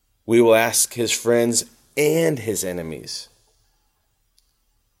 We will ask his friends and his enemies.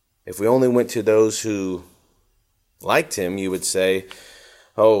 If we only went to those who liked him, you would say,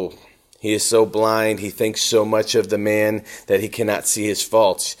 oh, he is so blind, he thinks so much of the man that he cannot see his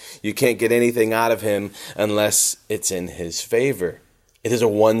faults. You can't get anything out of him unless it's in his favor. It is a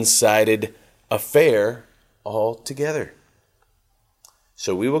one-sided affair altogether.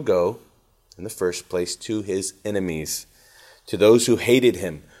 So we will go, in the first place, to his enemies, to those who hated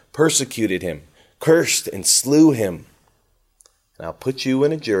him, persecuted him, cursed and slew him. And I'll put you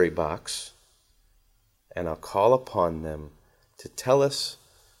in a jury box, and I'll call upon them to tell us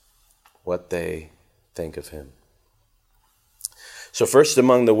what they think of him. So first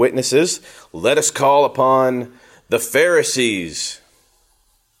among the witnesses, let us call upon the Pharisees.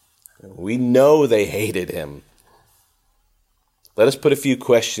 We know they hated him. Let us put a few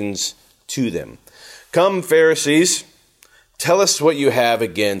questions to them. Come, Pharisees, tell us what you have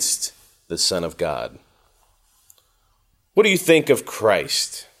against the Son of God. What do you think of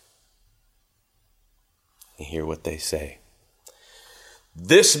Christ? And hear what they say.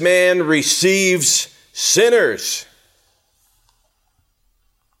 This man receives sinners.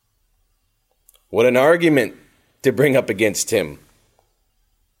 What an argument to bring up against him.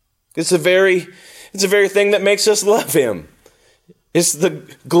 It's the very thing that makes us love him. It's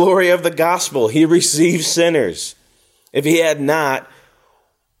the glory of the gospel. He receives sinners. If he had not,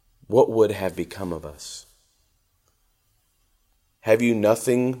 what would have become of us? Have you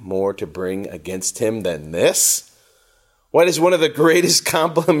nothing more to bring against him than this? What is one of the greatest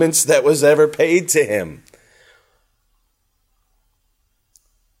compliments that was ever paid to him?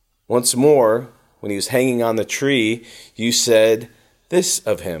 Once more, when he was hanging on the tree, you said this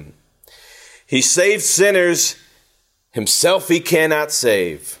of him. He saved sinners, himself he cannot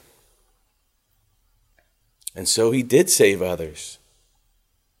save. And so he did save others.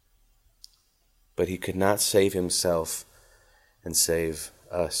 But he could not save himself and save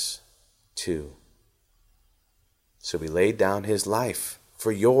us too. So he laid down his life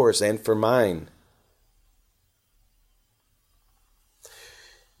for yours and for mine.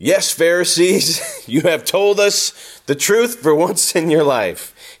 Yes, Pharisees, you have told us the truth for once in your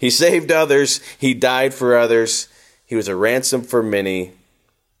life. He saved others. He died for others. He was a ransom for many.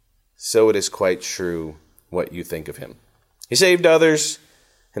 So it is quite true what you think of him. He saved others.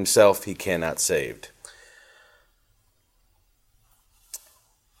 Himself he cannot save.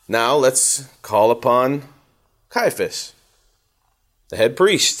 Now let's call upon Caiaphas, the head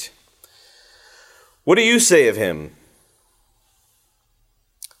priest. What do you say of him?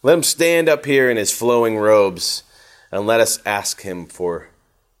 Let him stand up here in his flowing robes and let us ask him for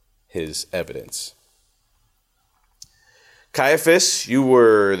his evidence. Caiaphas, you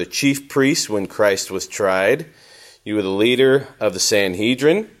were the chief priest when Christ was tried. You were the leader of the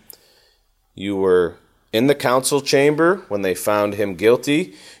Sanhedrin. You were in the council chamber when they found him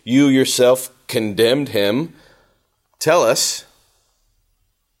guilty. You yourself condemned him. Tell us,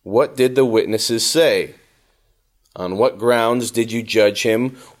 what did the witnesses say? On what grounds did you judge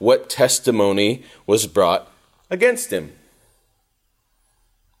him? What testimony was brought against him?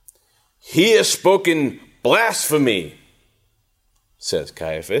 He has spoken blasphemy, says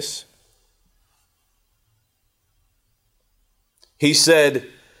Caiaphas. He said,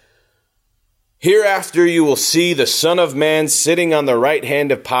 hereafter you will see the Son of Man sitting on the right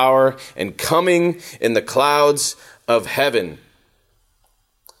hand of power and coming in the clouds of heaven.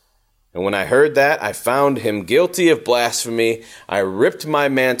 And when I heard that, I found him guilty of blasphemy. I ripped my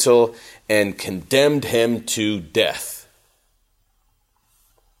mantle and condemned him to death.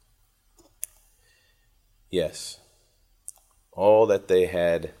 Yes, all that they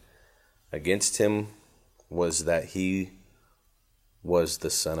had against him was that he was the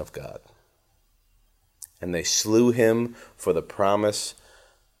Son of God. And they slew him for the promise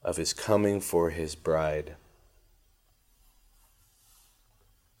of his coming for his bride.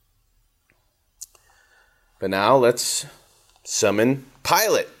 But now let's Summon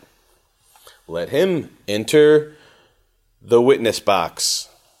Pilate. Let him enter the witness box.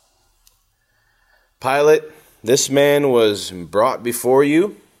 Pilate, this man was brought before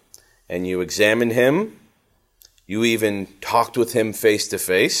you, and you examined him. You even talked with him face to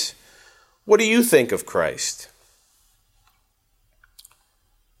face. What do you think of Christ?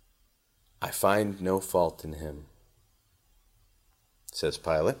 I find no fault in him, says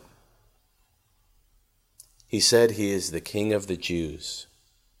Pilate. He said he is the King of the Jews,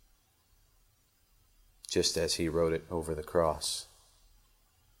 just as he wrote it over the cross.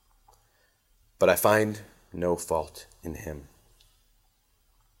 But I find no fault in him.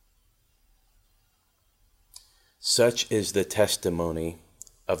 Such is the testimony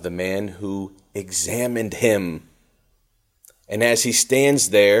of the man who examined him. And as he stands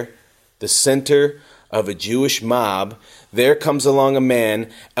there, the center of a Jewish mob, there comes along a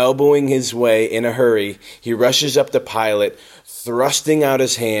man elbowing his way in a hurry. He rushes up to Pilate, thrusting out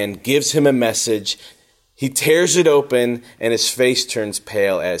his hand, gives him a message. He tears it open, and his face turns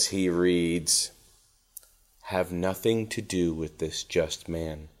pale as he reads, "Have nothing to do with this just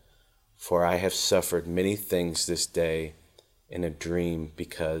man, for I have suffered many things this day in a dream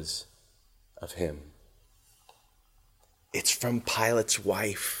because of him." It's from Pilate's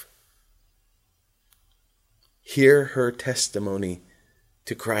wife. Hear her testimony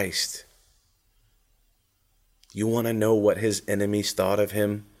to Christ. You want to know what his enemies thought of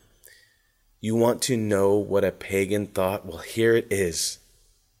him? You want to know what a pagan thought? Well, here it is.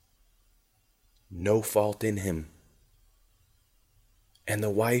 No fault in him. And the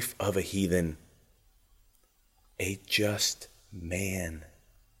wife of a heathen, a just man.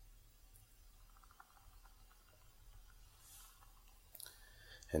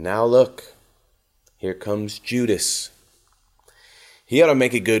 And now look, here comes Judas. He ought to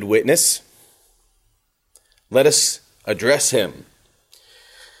make a good witness. Let us address him.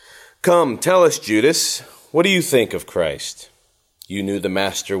 Come, tell us, Judas, what do you think of Christ? You knew the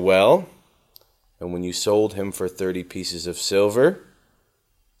master well, and when you sold him for 30 pieces of silver,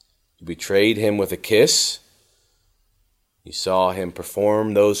 you betrayed him with a kiss. You saw him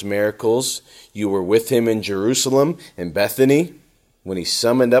perform those miracles. You were with him in Jerusalem and Bethany. When he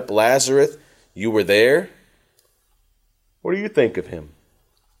summoned up Lazarus, you were there. What do you think of him?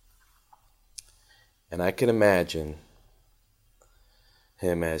 And I can imagine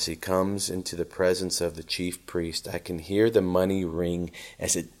him as he comes into the presence of the chief priest. I can hear the money ring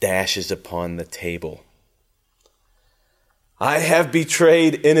as it dashes upon the table. I have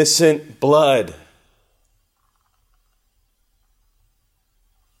betrayed innocent blood.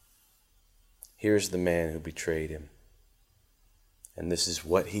 Here's the man who betrayed him. And this is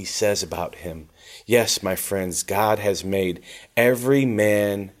what he says about him. Yes, my friends, God has made every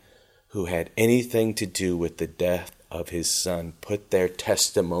man who had anything to do with the death of his son put their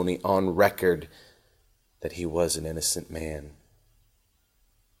testimony on record that he was an innocent man.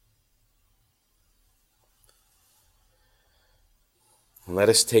 Let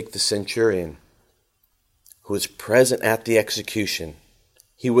us take the centurion who was present at the execution.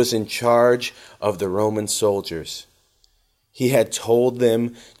 He was in charge of the Roman soldiers. He had told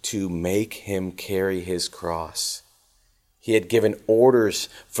them to make him carry his cross. He had given orders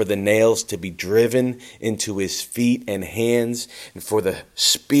for the nails to be driven into his feet and hands and for the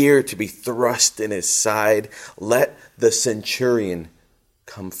spear to be thrust in his side. Let the centurion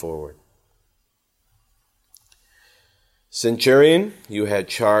come forward. Centurion, you had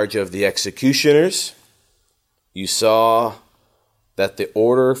charge of the executioners. You saw that the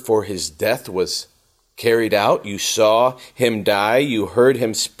order for his death was carried out. You saw him die. You heard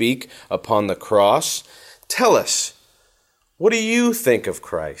him speak upon the cross. Tell us, what do you think of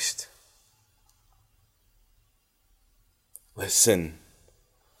Christ? Listen,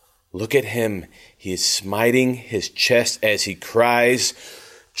 look at him. He is smiting his chest as he cries,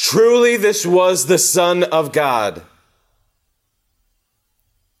 "Truly this was the Son of God."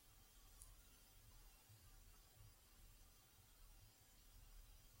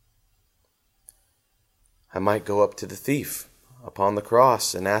 I might go up to the thief upon the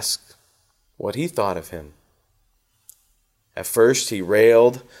cross and ask what he thought of him. At first he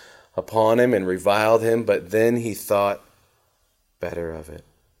railed upon him and reviled him, but then he thought better of it.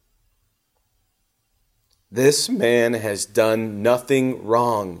 This man has done nothing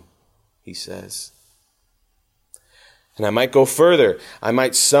wrong, he says. And I might go further. I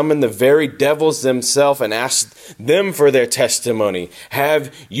might summon the very devils themselves and ask them for their testimony.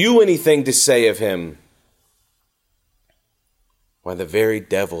 Have you anything to say of him? Why, the very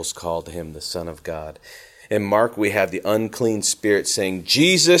devils called him the Son of God. In Mark, we have the unclean spirit saying,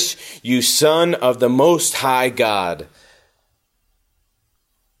 "Jesus, you Son of the Most High God."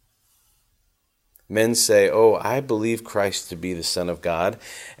 Men say, oh, I believe Christ to be the Son of God,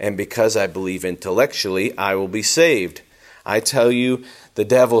 and because I believe intellectually, I will be saved. I tell you, the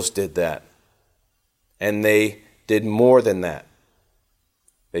devils did that. And they did more than that.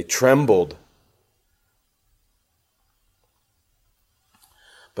 They trembled.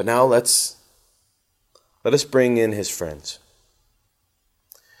 But now let us bring in his friends.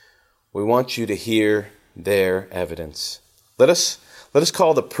 We want you to hear their evidence. Let us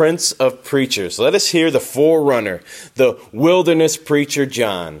call the Prince of Preachers. Let us hear the forerunner, the wilderness preacher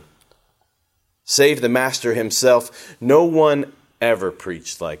John. Save the Master himself. No one ever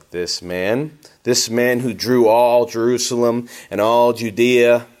preached like this man who drew all Jerusalem and all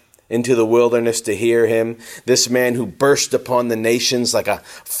Judea into the wilderness to hear him, this man who burst upon the nations like a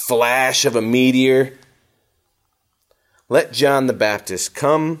flash of a meteor. Let John the Baptist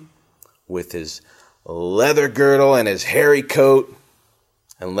come with his leather girdle and his hairy coat,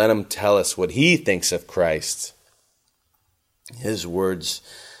 and let him tell us what he thinks of Christ. His words,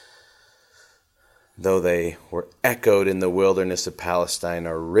 though they were echoed in the wilderness of Palestine,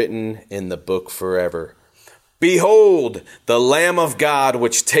 are written in the book forever. Behold, the Lamb of God,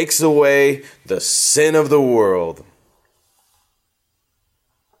 which takes away the sin of the world.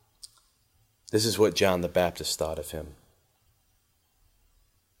 This is what John the Baptist thought of him.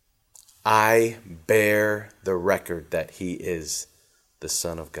 I bear the record that he is the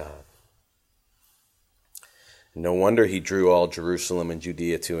Son of God. No wonder he drew all Jerusalem and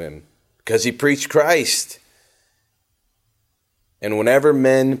Judea to him, because he preached Christ. And whenever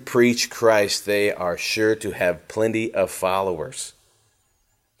men preach Christ, they are sure to have plenty of followers.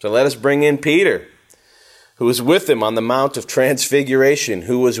 So let us bring in Peter, who was with him on the Mount of Transfiguration,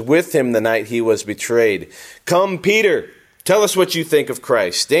 who was with him the night he was betrayed. Come, Peter, tell us what you think of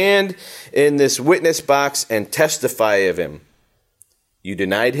Christ. Stand in this witness box and testify of him. You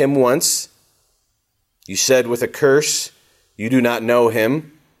denied him once. You said with a curse, you do not know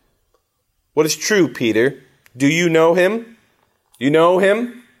him. What is true, Peter? Do you know him? You know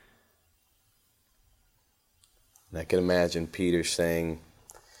him? And I can imagine Peter saying,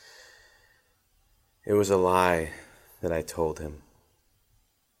 it was a lie that I told him.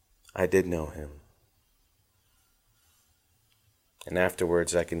 I did know him. And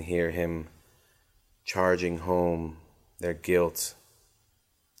afterwards I can hear him charging home their guilt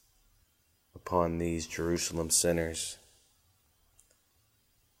upon these Jerusalem sinners.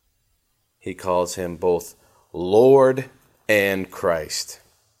 He calls him both Lord and Christ.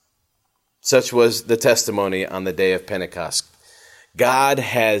 Such was the testimony on the day of Pentecost. God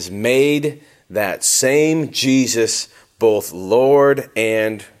has made that same Jesus both Lord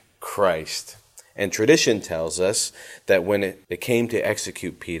and Christ. And tradition tells us that when it came to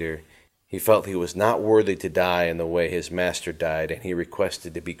execute Peter, he felt he was not worthy to die in the way his master died, and he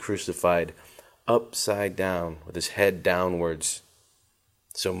requested to be crucified upside down with his head downwards.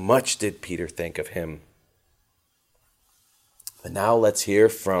 So much did Peter think of him. But now let's hear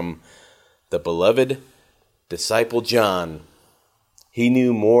from the beloved disciple John. He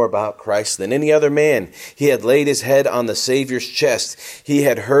knew more about Christ than any other man. He had laid his head on the Savior's chest. He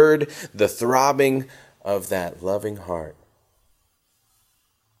had heard the throbbing of that loving heart.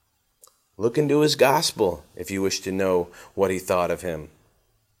 Look into his gospel if you wish to know what he thought of him.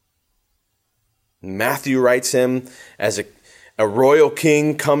 Matthew writes him as a royal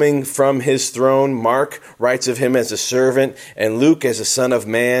king coming from his throne. Mark writes of him as a servant, and Luke as a son of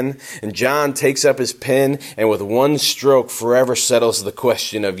man. And John takes up his pen and with one stroke forever settles the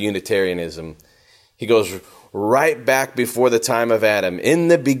question of Unitarianism. He goes right back before the time of Adam. In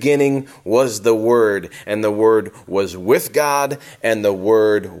the beginning was the Word, and the Word was with God, and the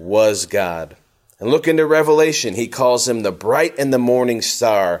Word was God. And look into Revelation. He calls him the bright and the morning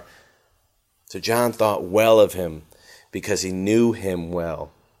star. So John thought well of him, because he knew him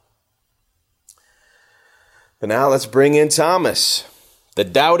well. But now let's bring in Thomas, the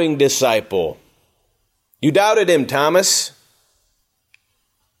doubting disciple. You doubted him, Thomas.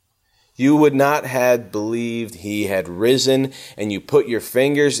 You would not have believed he had risen, and you put your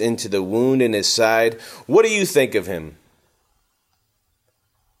fingers into the wound in his side. What do you think of him?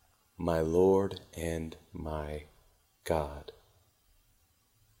 My Lord and my God,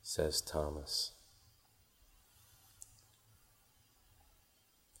 says Thomas.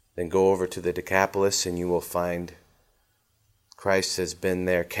 Then go over to the Decapolis and you will find Christ has been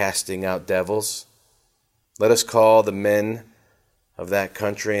there casting out devils. Let us call the men of that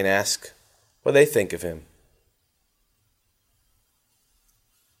country and ask what they think of him.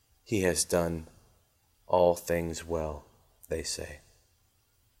 He has done all things well, they say.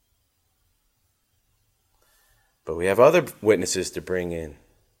 But we have other witnesses to bring in.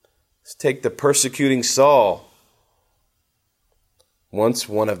 Let's take the persecuting Saul, once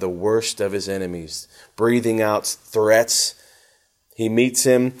one of the worst of his enemies, breathing out threats. He meets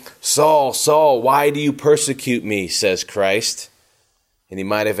him. Saul, Saul, why do you persecute me, says Christ. And he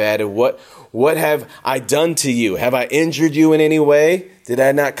might have added, what have I done to you? Have I injured you in any way? Did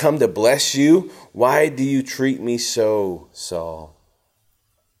I not come to bless you? Why do you treat me so, Saul?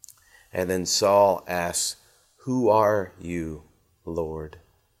 And then Saul asks, who are you, Lord?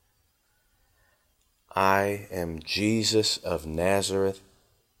 I am Jesus of Nazareth,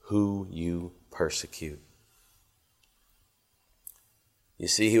 who you persecute. You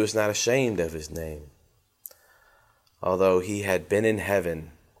see, he was not ashamed of his name. Although he had been in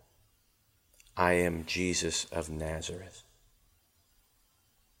heaven, I am Jesus of Nazareth.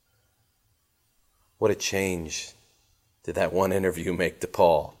 What a change did that one interview make to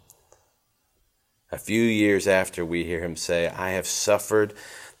Paul. A few years after, we hear him say, I have suffered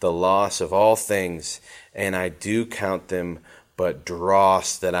the loss of all things, and I do count them but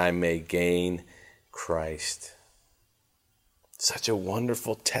dross that I may gain Christ. Such a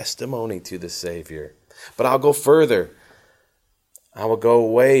wonderful testimony to the Savior. But I'll go further. I will go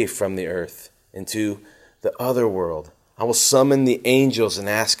away from the earth into the other world. I will summon the angels and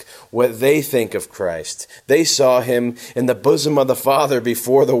ask what they think of Christ. They saw him in the bosom of the Father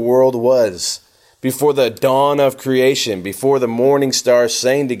before the world was. Before the dawn of creation, before the morning stars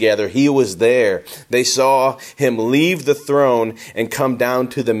sang together, he was there. They saw him leave the throne and come down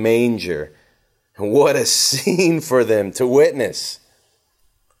to the manger. And what a scene for them to witness.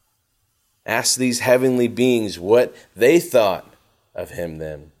 Ask these heavenly beings what they thought of him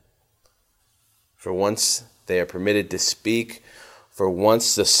then. For once they are permitted to speak, for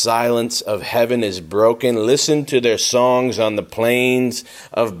once the silence of heaven is broken, listen to their songs on the plains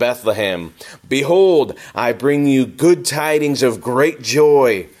of Bethlehem. Behold, I bring you good tidings of great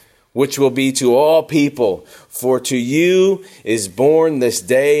joy, which will be to all people. For to you is born this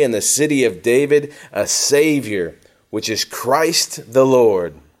day in the city of David a Savior, which is Christ the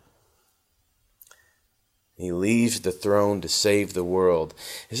Lord. He leaves the throne to save the world.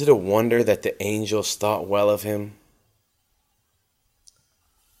 Is it a wonder that the angels thought well of him?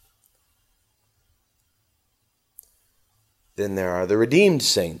 Then there are the redeemed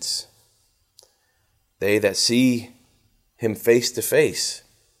saints, they that see him face to face.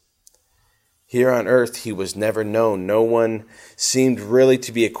 Here on earth he was never known. No one seemed really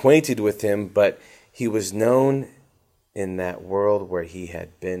to be acquainted with him, but he was known in that world where he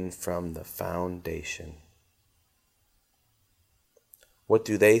had been from the foundation. What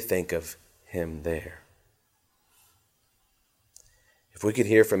do they think of him there? If we could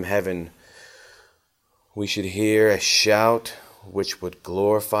hear from heaven, we should hear a shout which would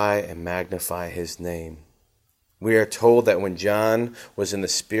glorify and magnify his name. We are told that when John was in the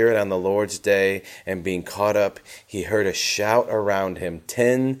Spirit on the Lord's day and being caught up, he heard a shout around him,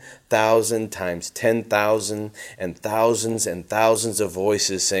 10,000 times 10,000 and thousands of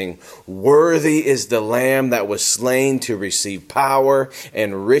voices saying, worthy is the Lamb that was slain to receive power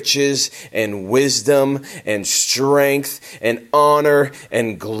and riches and wisdom and strength and honor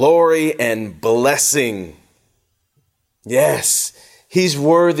and glory and blessing. Yes, he's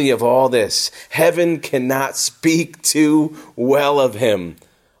worthy of all this. Heaven cannot speak too well of him.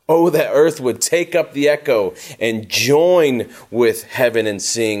 Oh, that earth would take up the echo and join with heaven and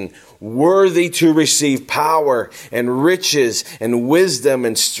sing, worthy to receive power and riches and wisdom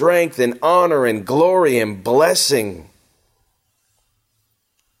and strength and honor and glory and blessing.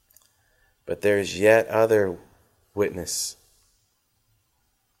 But there's yet other witness,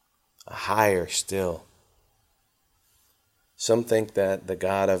 a higher still. Some think that the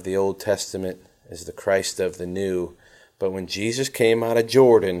God of the Old Testament is the Christ of the New. But when Jesus came out of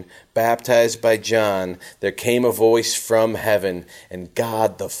Jordan, baptized by John, there came a voice from heaven, and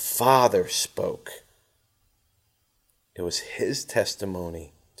God the Father spoke. It was his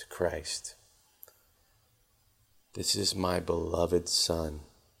testimony to Christ. This is my beloved Son,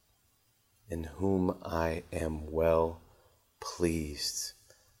 in whom I am well pleased.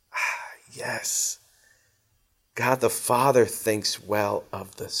 Yes. God the Father thinks well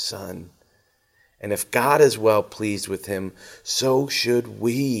of the Son. And if God is well pleased with him, so should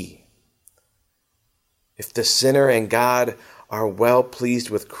we. If the sinner and God are well pleased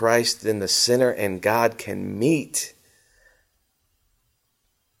with Christ, then the sinner and God can meet.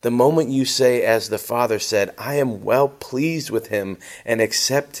 The moment you say, as the Father said, I am well pleased with him and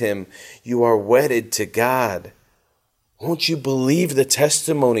accept him, you are wedded to God. Won't you believe the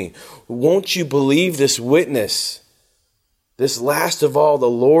testimony? Won't you believe this witness? This last of all, the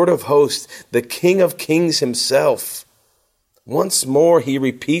Lord of hosts, the King of kings himself. Once more, he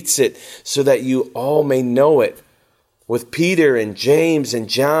repeats it so that you all may know it. With Peter and James and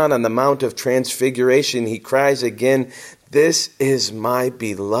John on the Mount of Transfiguration, he cries again, "This is my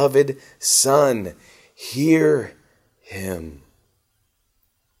beloved Son. Hear him."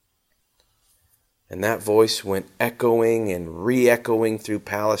 And that voice went echoing and re-echoing through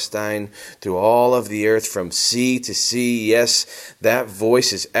Palestine, through all of the earth, from sea to sea. Yes, that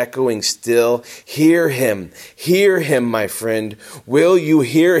voice is echoing still. Hear him, my friend. Will you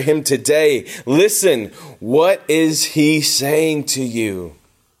hear him today? Listen, what is he saying to you?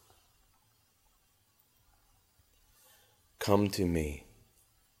 Come to me,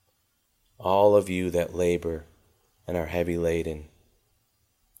 all of you that labor and are heavy laden,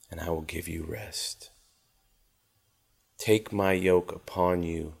 and I will give you rest. Take my yoke upon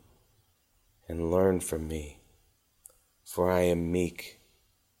you and learn from me, for I am meek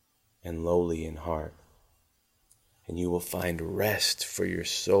and lowly in heart, and you will find rest for your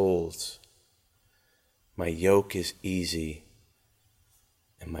souls. My yoke is easy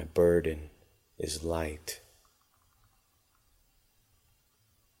and my burden is light.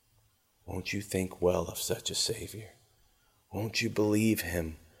 Won't you think well of such a Savior? Won't you believe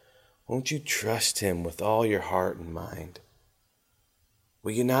him? Won't you trust him with all your heart and mind?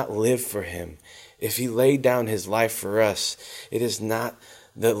 Will you not live for him? If he laid down his life for us, it is not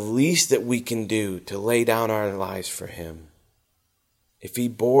the least that we can do to lay down our lives for him. If he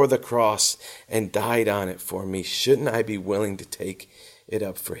bore the cross and died on it for me, shouldn't I be willing to take it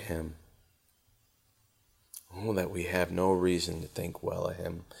up for him? Oh, that we have no reason to think well of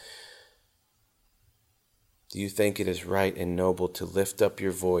him. Do you think it is right and noble to lift up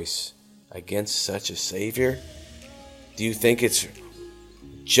your voice against such a Savior? Do you think it's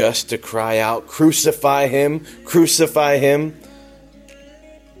just to cry out, "Crucify him, crucify him"?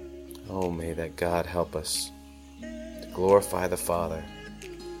 Oh, may that God help us to glorify the Father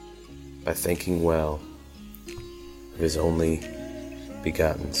by thinking well of his only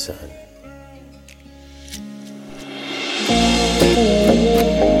begotten Son.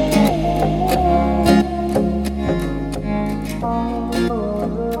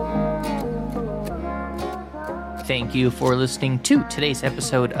 Thank you for listening to today's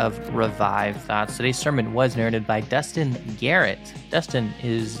episode of Revive Thoughts. Today's sermon was narrated by Dustin Garrett. Dustin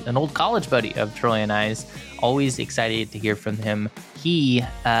is an old college buddy of Troy and I's. Always excited to hear from him. He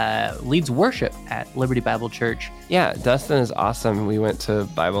leads worship at Liberty Bible Church. Yeah, Dustin is awesome. We went to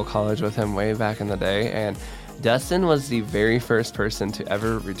Bible college with him way back in the day, and Dustin was the very first person to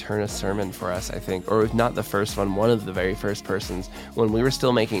ever return a sermon for us, I think. Or if not the first one of the very first persons. When we were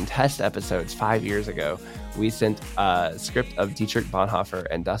still making test episodes 5 years ago, we sent a script of Dietrich Bonhoeffer,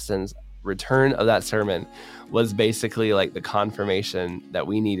 and Dustin's return of that sermon was basically like the confirmation that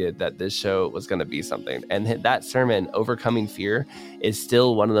we needed that this show was going to be something. And that sermon, Overcoming Fear, is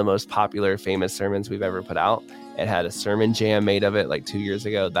still one of the most popular, famous sermons we've ever put out. It had a sermon jam made of it like 2 years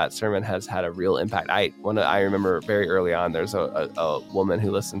ago. That sermon has had a real impact. I remember very early on, there's a woman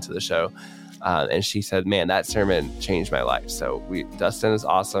who listened to the show, and she said, "Man, that sermon changed my life." So Dustin is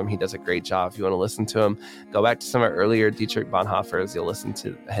awesome. He does a great job. If you want to listen to him, go back to some of our earlier Dietrich Bonhoeffers. You'll listen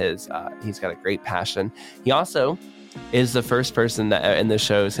to his. He's got a great passion. He also is the first person that in the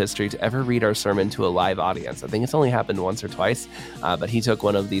show's history to ever read our sermon to a live audience. I think it's only happened once or twice, but he took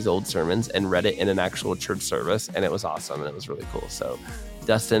one of these old sermons and read it in an actual church service, and it was awesome, and it was really cool. So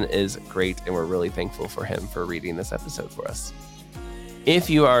Dustin is great, and we're really thankful for him for reading this episode for us.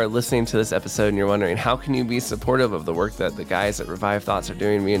 If you are listening to this episode and you're wondering how can you be supportive of the work that the guys at Revive Thoughts are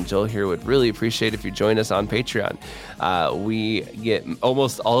doing, me and Joel here would really appreciate if you join us on Patreon. We get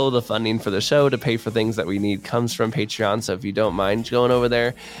almost all of the funding for the show to pay for things that we need comes from Patreon. So if you don't mind going over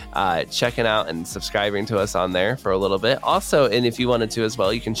there, checking out and subscribing to us on there for a little bit. Also, and if you wanted to as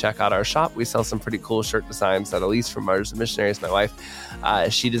well, you can check out our shop. We sell some pretty cool shirt designs that Elise from Martyrs and Missionaries, my wife,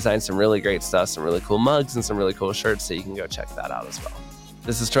 she designed some really great stuff, some really cool mugs and some really cool shirts. So you can go check that out as well.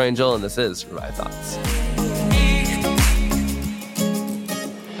 This is Troy and Joel, and this is Revive Thoughts.